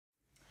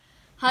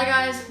Hi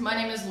guys, my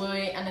name is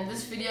Louie, and in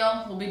this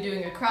video we'll be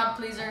doing a crowd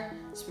pleaser,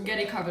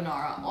 spaghetti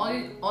carbonara.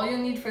 All you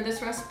need for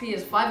this recipe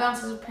is 5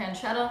 ounces of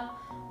pancetta,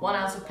 1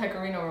 ounce of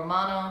Pecorino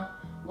Romano,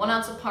 1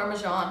 ounce of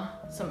parmesan,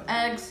 some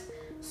eggs,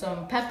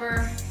 some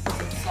pepper,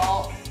 some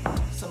salt,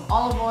 some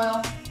olive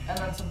oil, and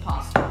then some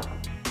pasta.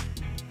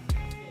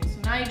 Okay, so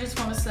now you just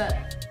want to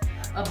set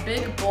a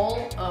big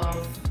pot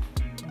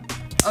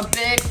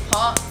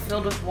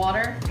filled with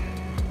water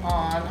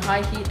on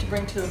high heat to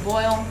bring to a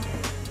boil.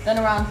 Then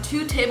around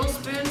 2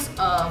 tablespoons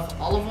of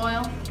olive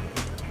oil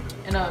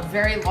in a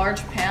very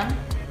large pan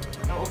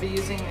that we'll be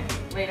using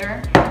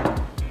later.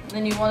 And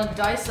then you want to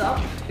dice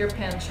up your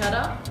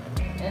pancetta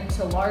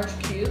into large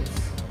cubes.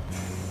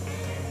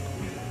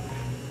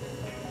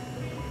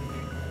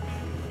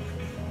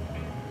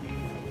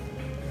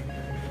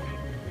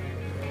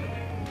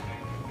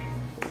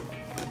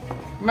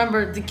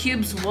 Remember, the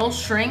cubes will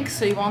shrink,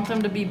 so you want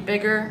them to be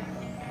bigger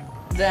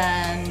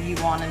than you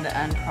want in the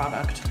end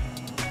product.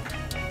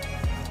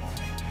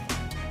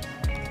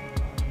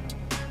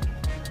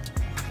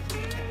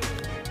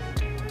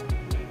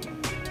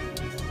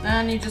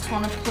 Then you just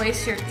want to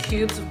place your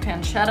cubes of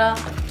pancetta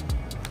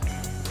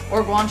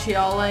or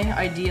guanciale,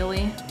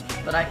 ideally,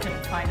 but I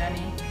couldn't find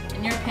any,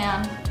 in your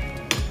pan,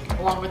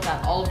 along with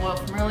that olive oil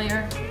from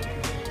earlier.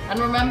 And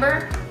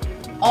remember,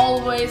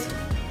 always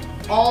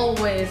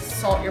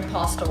salt your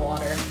pasta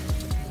water.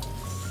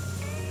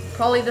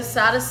 Probably the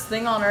saddest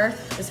thing on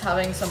earth is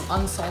having some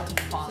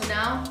unsalted pasta. So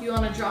now you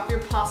want to drop your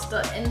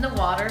pasta in the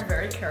water,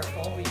 very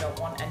careful, we don't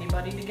want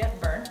anybody to get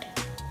burnt.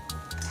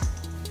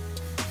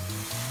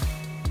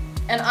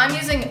 And I'm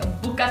using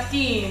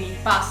bucatini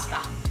pasta,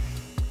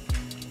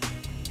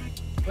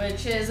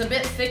 which is a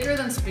bit thicker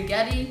than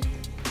spaghetti,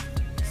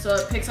 so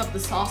it picks up the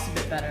sauce a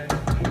bit better.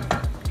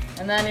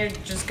 And then you're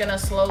just gonna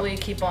slowly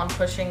keep on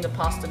pushing the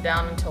pasta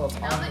down until it's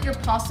on. Now that your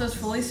pasta is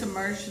fully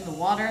submerged in the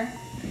water,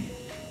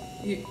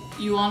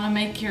 you wanna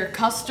make your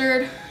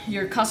custard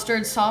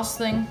sauce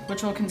thing,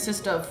 which will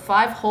consist of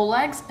 5 whole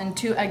eggs and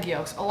 2 egg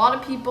yolks. A lot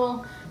of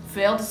people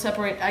fail to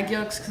separate egg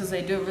yolks because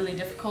they do it really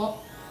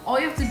difficult. All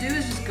you have to do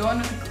is just go in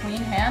with a clean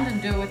hand and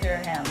do it with your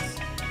hands.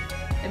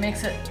 It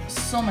makes it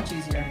so much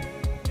easier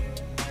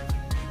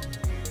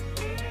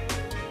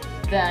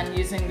than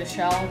using the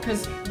shell,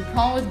 because the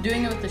problem with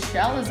doing it with the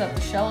shell is that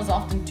the shell is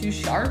often too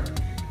sharp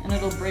and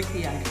it'll break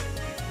the egg. 1,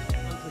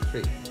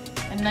 2, 3.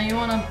 And now you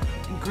want to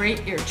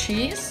grate your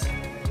cheese.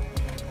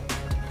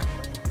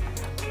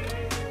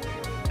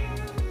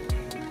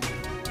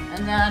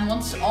 And then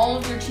once all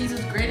of your cheese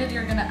is grated,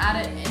 you're going to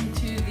add it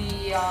into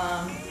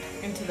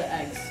the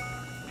eggs.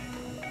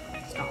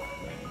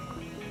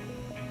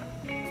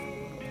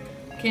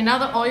 Okay, now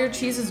that all your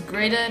cheese is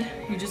grated,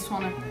 you just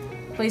want to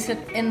place it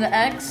in the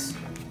eggs.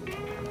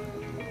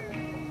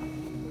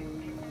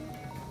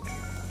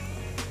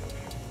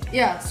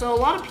 Yeah, so a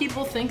lot of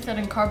people think that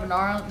in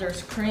carbonara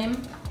there's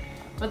cream,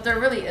 but there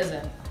really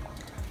isn't.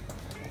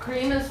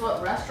 Cream is what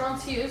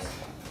restaurants use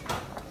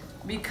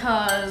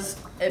because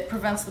it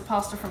prevents the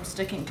pasta from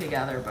sticking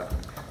together, but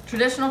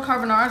traditional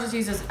carbonara just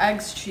uses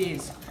eggs,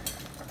 cheese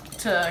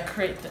to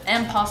create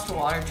and pasta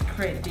water to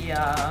create the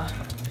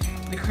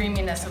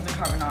creaminess of the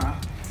carbonara.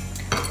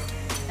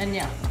 And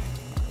yeah,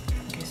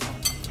 okay, so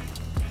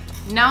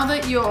now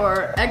that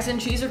your eggs and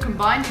cheese are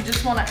combined, you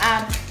just want to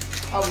add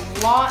a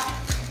lot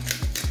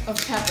of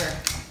pepper,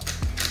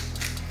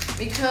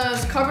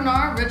 because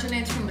carbonara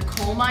originates from the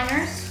coal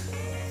miners,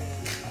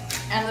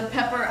 and the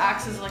pepper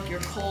acts as like your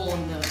coal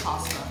in the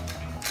pasta.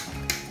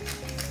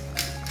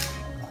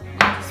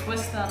 And just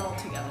whisk that all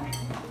together.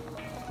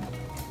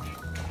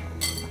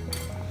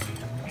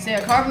 So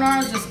yeah,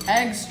 carbonara is just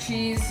eggs,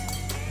 cheese,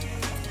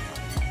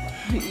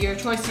 your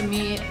choice of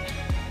meat,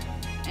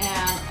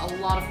 and a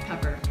lot of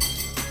pepper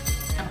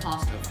and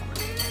pasta.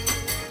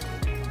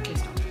 Okay,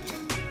 stop.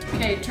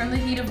 Okay, turn the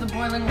heat of the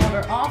boiling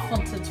water off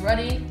once it's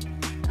ready,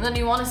 and then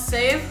you want to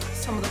save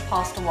some of the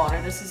pasta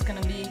water. This is going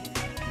to be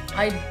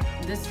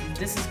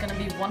this is going to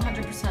be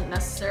 100%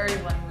 necessary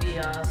when we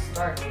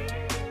start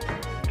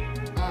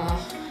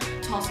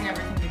tossing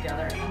everything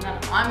together. And then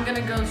I'm going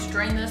to go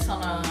strain this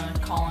on a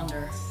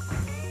colander.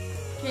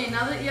 Okay,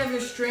 now that you have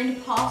your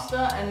strained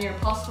pasta and your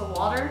pasta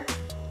water,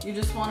 you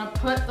just want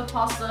to put the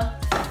pasta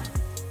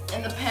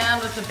in the pan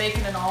with the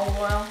bacon and olive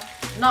oil.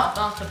 Not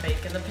the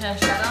bacon, the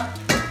pancetta.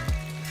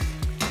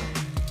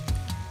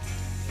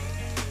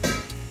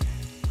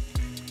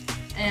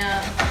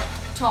 And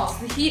toss.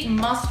 The heat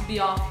must be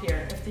off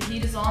here. If the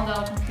heat is on,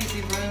 that'll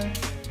completely ruin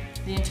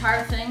the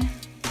entire thing.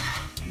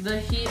 The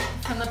heat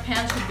from the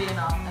pan should be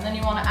enough. And then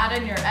you want to add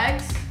in your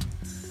eggs.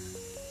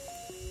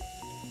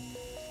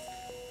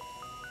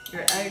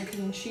 Your egg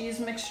and cheese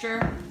mixture.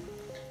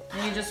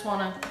 And you just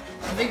want to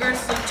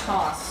vigorously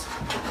toss.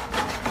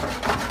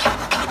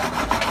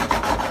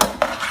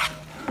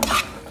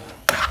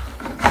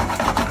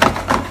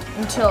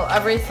 Until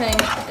everything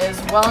is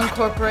well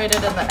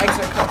incorporated and the eggs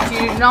are cooked.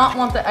 You do not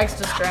want the eggs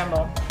to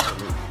scramble.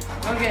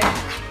 Okay,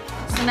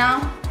 so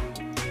now,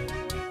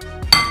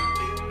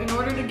 in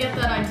order to get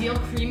that ideal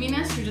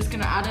creaminess, you're just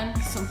gonna add in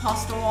some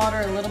pasta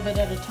water a little bit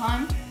at a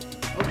time.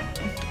 Oh.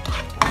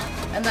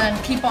 And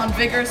then keep on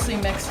vigorously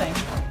mixing.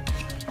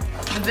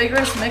 The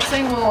vigorous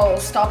mixing will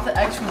stop the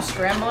eggs from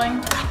scrambling.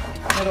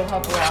 It'll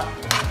help a lot.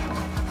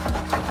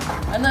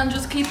 And then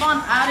just keep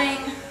on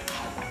adding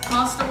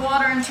pasta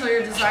water until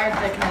your desired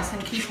thickness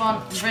and keep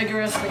on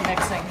vigorously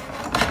mixing.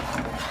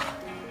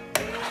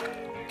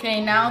 Okay,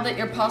 now that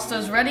your pasta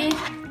is ready,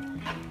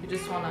 you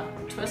just want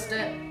to twist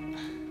it.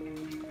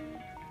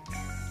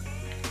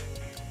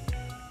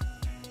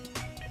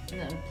 And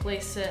then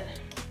place it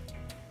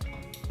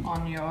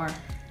on your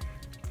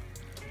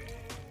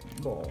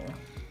bowl.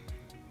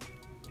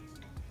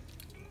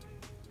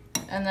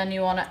 And then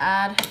you want to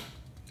add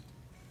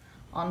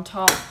on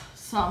top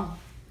some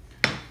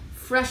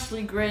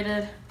freshly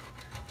grated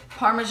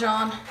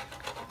parmesan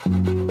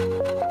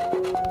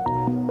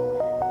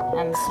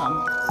and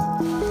some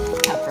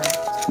pepper.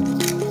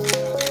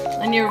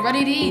 And you're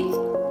ready to eat.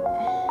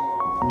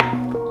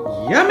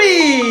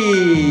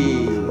 Yummy!